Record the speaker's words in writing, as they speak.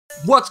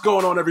What's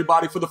going on,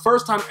 everybody? For the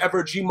first time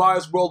ever,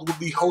 GmiasWorld will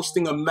be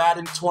hosting a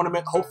Madden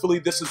tournament. Hopefully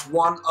this is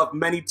one of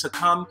many to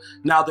come.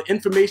 Now, the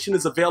information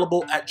is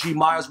available at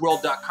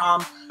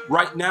gmiasworld.com.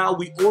 Right now,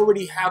 we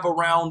already have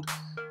around,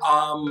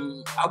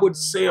 I would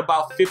say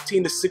about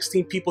 15 to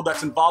 16 people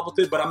that's involved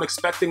with it, but I'm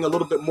expecting a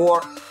little bit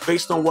more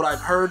based on what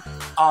I've heard.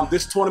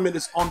 This tournament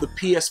is on the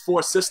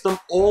PS4 system.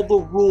 All the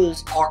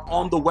rules are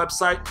on the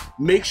website.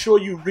 Make sure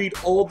you read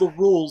all the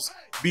rules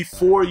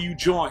before you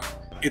join.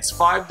 It's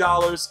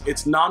 $5,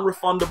 it's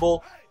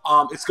non-refundable,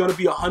 it's going to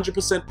be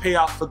 100%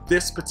 payout for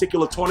this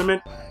particular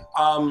tournament,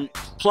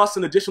 plus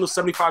an additional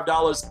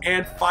 $75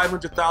 and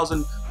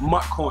 500,000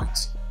 MUT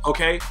coins,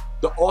 okay?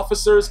 The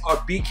officers are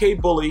BK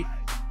Bully,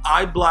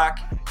 iBlack,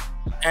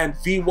 and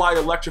VY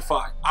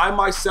Electrified. I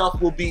myself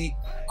will be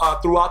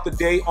throughout the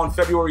day on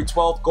February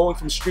 12th going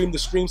from stream to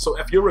stream, so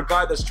if you're a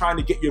guy that's trying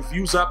to get your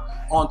views up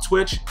on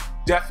Twitch,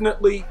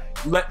 definitely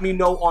let me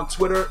know on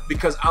Twitter,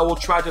 because I will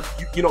try to,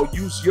 you know,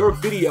 use your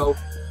video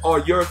or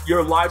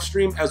your live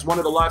stream as one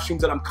of the live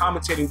streams that I'm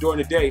commentating during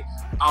the day.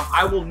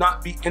 I will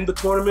not be in the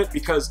tournament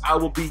because I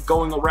will be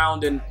going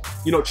around and,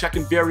 you know,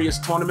 checking various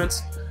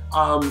tournaments,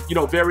 you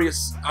know,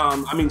 various,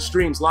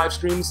 streams, live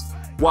streams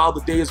while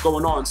the day is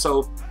going on.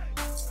 So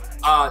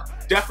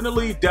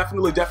definitely,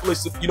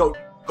 you know,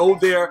 go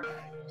there,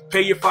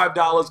 pay your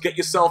 $5, get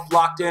yourself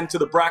locked into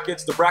the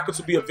brackets. The brackets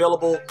will be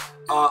available,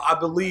 I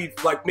believe,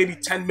 like maybe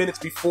 10 minutes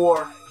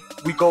before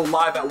we go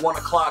live at 1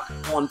 o'clock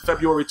on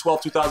February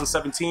 12,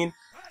 2017.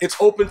 It's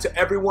open to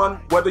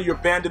everyone, whether you're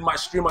banned in my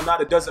stream or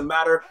not, it doesn't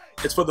matter.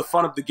 It's for the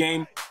fun of the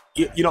game.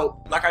 You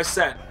know, like I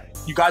said,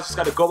 you guys just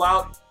got to go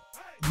out,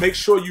 make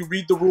sure you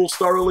read the rules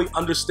thoroughly,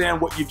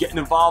 understand what you're getting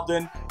involved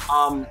in,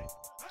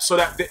 so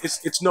that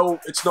it's no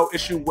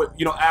issue with,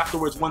 you know,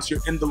 afterwards once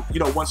you're in the,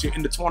 you know, once you're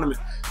in the tournament.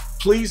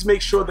 Please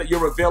make sure that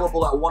you're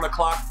available at 1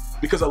 o'clock,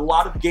 because a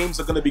lot of games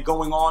are going to be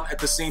going on at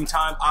the same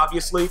time,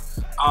 obviously.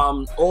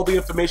 All the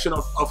information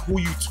of who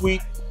you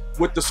tweet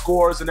with the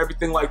scores and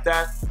everything like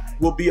that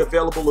will be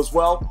available as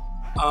well.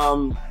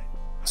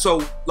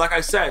 So like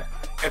I said,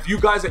 if you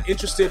guys are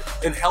interested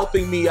in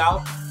helping me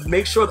out,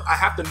 make sure that I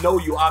have to know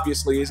you,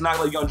 obviously. It's not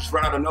like you're gonna just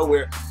run out of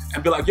nowhere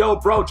and be like, yo,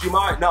 bro,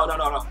 Gmi. No.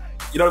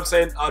 You know what I'm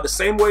saying? The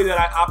same way that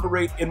I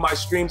operate in my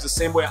streams, the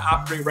same way I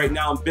operate right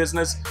now in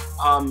business.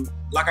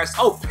 Like I said,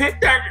 oh,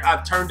 pick that.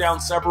 I've turned down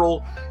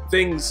several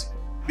things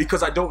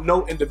because I don't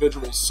know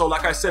individuals. So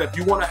like I said, if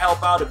you want to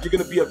help out, if you're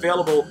going to be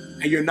available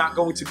and you're not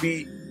going to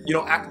be, you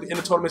know, actively in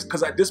the tournaments,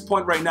 because at this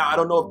point right now, I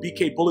don't know if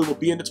BK Bully will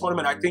be in the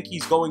tournament. I think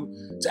he's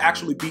going to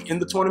actually be in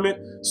the tournament.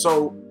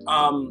 So,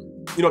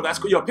 you know, that's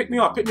good. Yo, pick me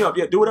up.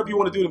 Yeah, do whatever you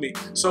want to do to me.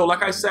 So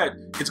like I said,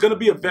 it's going to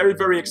be a very,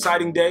 very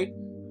exciting day.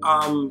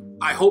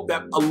 I hope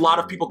that a lot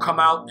of people come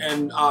out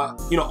and,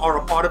 you know, are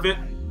a part of it.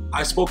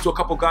 I spoke to a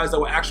couple guys that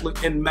were actually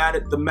in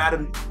the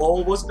Madden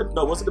Bowl. Was it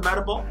the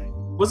Madden Bowl?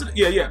 Was it?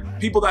 Yeah.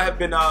 People that have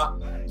been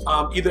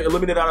either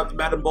eliminated out of the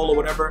Madden Bowl or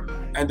whatever,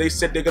 and they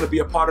said they're going to be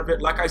a part of it.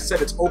 Like I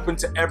said, it's open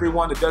to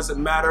everyone. It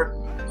doesn't matter.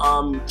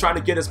 Trying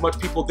to get as much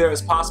people there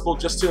as possible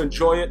just to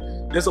enjoy it.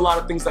 There's a lot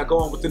of things that go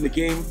on within the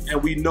game,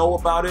 and we know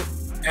about it,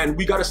 and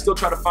we got to still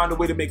try to find a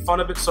way to make fun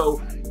of it.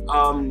 So,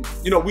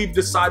 you know, we've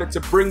decided to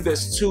bring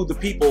this to the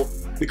people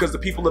because the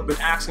people have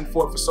been asking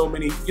for it for so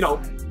many, you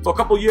know, for a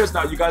couple years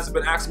now. You guys have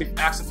been asking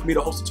for me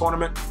to host a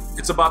tournament.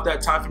 It's about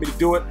that time for me to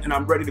do it, and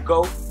I'm ready to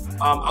go.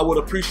 I would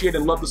appreciate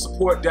and love the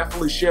support.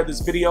 Definitely share this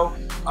video.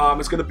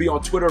 It's going to be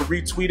on Twitter.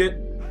 Retweet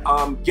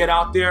it. Get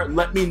out there.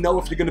 Let me know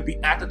if you're going to be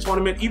at the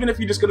tournament. Even if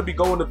you're just going to be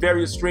going to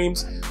various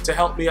streams to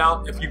help me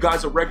out. If you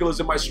guys are regulars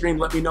in my stream,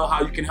 let me know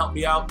how you can help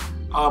me out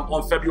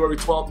on February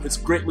 12th. It's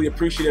greatly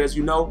appreciated. As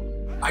you know,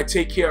 I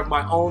take care of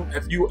my own.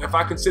 If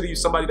I consider you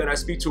somebody that I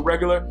speak to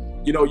regular,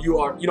 you know,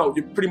 you're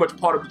pretty much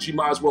part of the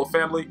GmiasWorld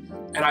family,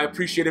 and I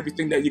appreciate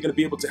everything that you're going to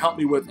be able to help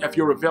me with if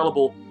you're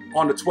available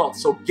on the 12th.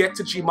 So get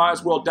to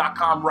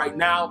gmiasworld.com right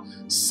now.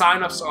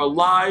 Sign-ups are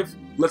live.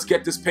 Let's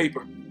get this paper.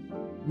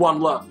 One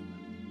love.